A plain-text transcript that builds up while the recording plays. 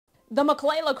The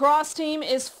Maclay lacrosse team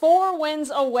is 4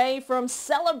 wins away from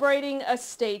celebrating a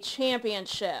state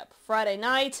championship. Friday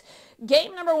night,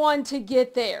 game number 1 to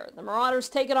get there. The Marauders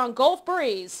take it on Gulf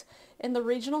Breeze in the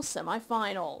regional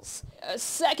semifinals.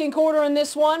 Second quarter in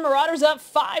this one, Marauders up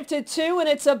 5-2, and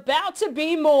it's about to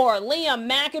be more. Liam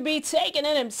Maccabee taking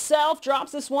it himself,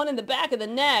 drops this one in the back of the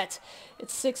net.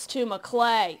 It's 6-2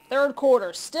 Maclay. Third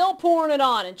quarter, still pouring it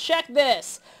on, and check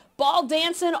this. Ball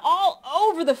dancing all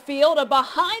over the field, a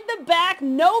behind-the-back,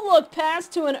 no-look pass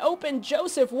to an open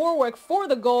Joseph Warwick for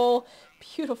the goal.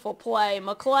 Beautiful play.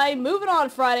 Maclay moving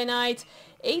on Friday night,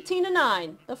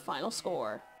 18-9, the final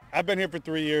score. I've been here for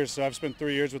 3 years, so I've spent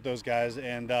 3 years with those guys,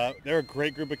 and they're a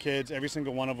great group of kids, every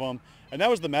single one of them. And that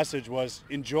was the message, was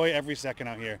enjoy every second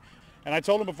out here. And I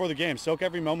told them before the game, soak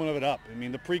every moment of it up. I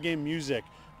mean, the pregame music,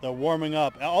 the warming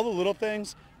up, all the little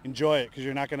things, enjoy it, because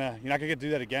you're not gonna get to do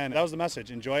that again. That was the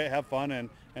message. Enjoy it, have fun, and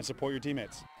support your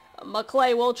teammates.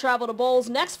 Maclay will travel to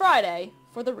Bowles next Friday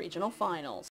for the regional finals.